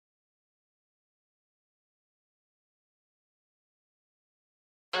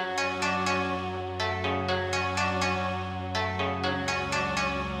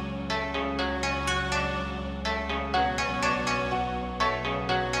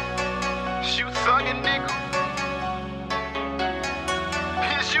Is you thuggin', nigga?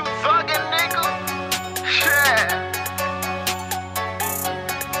 Is you thuggin', nigga? Yeah.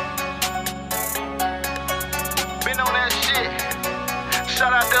 Been on that shit.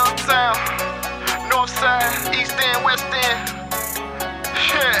 Shout out downtown, north side, east end, west end.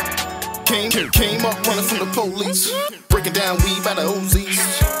 Yeah. Came up running from the police, breaking down weed by the OZs.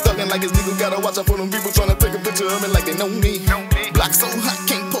 Thuggin' like his nigga, gotta watch out for them people tryna take a picture of me like they know me. Block so hot,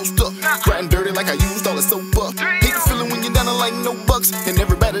 can't post up. Riding dirty like I used all the soap up. Hate the feeling when you're down like no bucks, and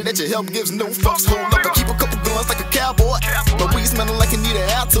everybody that you help gives no fucks. Hold up, I keep a couple guns like a cowboy. My weed smelling like it need an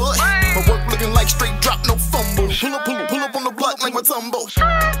Altoid. My work looking like straight drop, no fumble. Pull up on the block like my tumbo.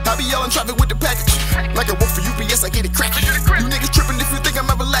 I be yelling traffic with the package, like I work for UPS, I get it crackin'. You niggas trippin' if you think I'm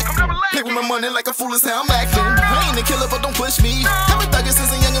ever lacking. Play with my money like a fool is how I'm acting. I ain't a killer, but don't push me. I've been thuggin' since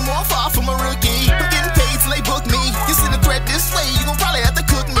a young and more far from a rookie. I'm getting paid till they book me. You send a threat this way, you gon' probably have to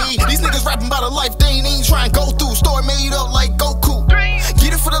cook me. These niggas rapping about a life they ain't trying to go through. Story made up like Goku.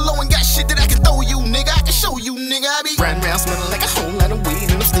 Get it for the low and got shit that I can throw you, nigga. I can show you, nigga. I be riding around smelling like a whole lot of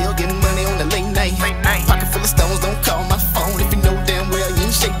weed, and I'm still getting money on the late night. Pocket full of stones, don't call my phone if you know damn well you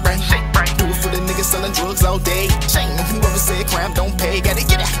ain't shake right. Do it for the niggas selling drugs all day. Shame on whoever said crime don't pay. Gotta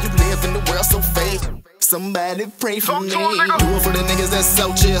get out, you live in the world so fake. Somebody pray for me. Do it for the niggas that's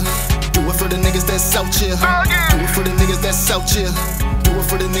out here. Do it for the niggas that's out here. Do it for the niggas that's out here. Do it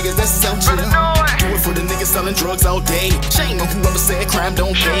for the niggas that's out here. Do it for the niggas selling drugs all day. Shame on whoever said crime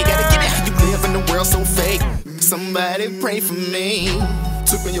don't pay. Gotta get out, you live in the world so fake. Somebody pray for me.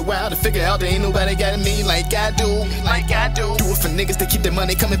 Took me a while to figure out there ain't nobody got me like I do. Do it for niggas that keep their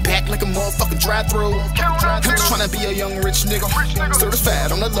money coming back like a motherfucking drive-thru. I'm just tryna be a young rich nigga,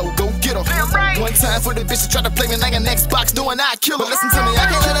 certified on the low, go get her. One time for the bitch to try to play me like an Xbox doing I kill her. Listen to me, I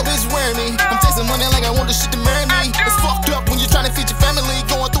can't let a bitch wear me. I'm chasing money like I want this shit to marry me. It's fucked up when you're trying to feed your family,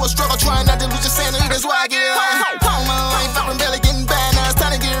 going through a struggle, trying not to lose your sanity. That's why I get it high. All my life I've been barely getting by. Now it's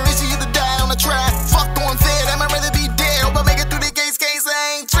time to get rich, you either die on the track. Fuck going fed, I might rather be dead. Hope I make it through the gates,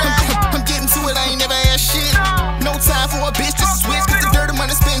 I ain't trying. I'm getting to it, I ain't never asked shit. No time for a bitch, just switch. Cause the dirty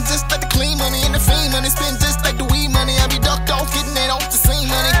money spend just like the clean money, and the fiend money spend just like the weed money. I be ducked off, getting that off the same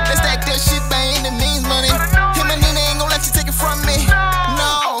money. They stack that shit by any means money. Him and Nina ain't gon' let you take it from me.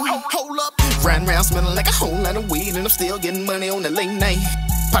 No, hold up. Riding around smelling like a whole lot of weed, and I'm still getting money on the late night.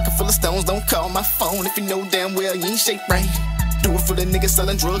 Pocket full of stones, don't call my phone if you know damn well you ain't shake right. Do it for the niggas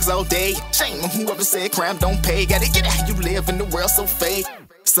selling drugs all day. Shame on whoever said crime don't pay. Gotta get out, you live in the world so fake.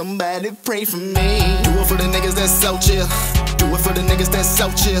 Somebody pray for me. Do it for the niggas that's out here. Do it for the niggas that's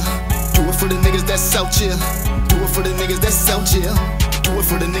out here. Do it for the niggas that's out here. Do it for the niggas that's out here. Do it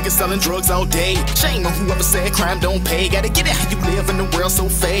for the niggas selling drugs all day. Shame on whoever said crime don't pay. Gotta get out, you live in the world so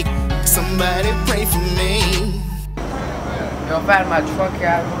fake. Somebody pray for me. Yo, if I had my truck here,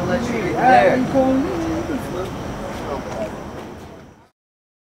 I would let you there.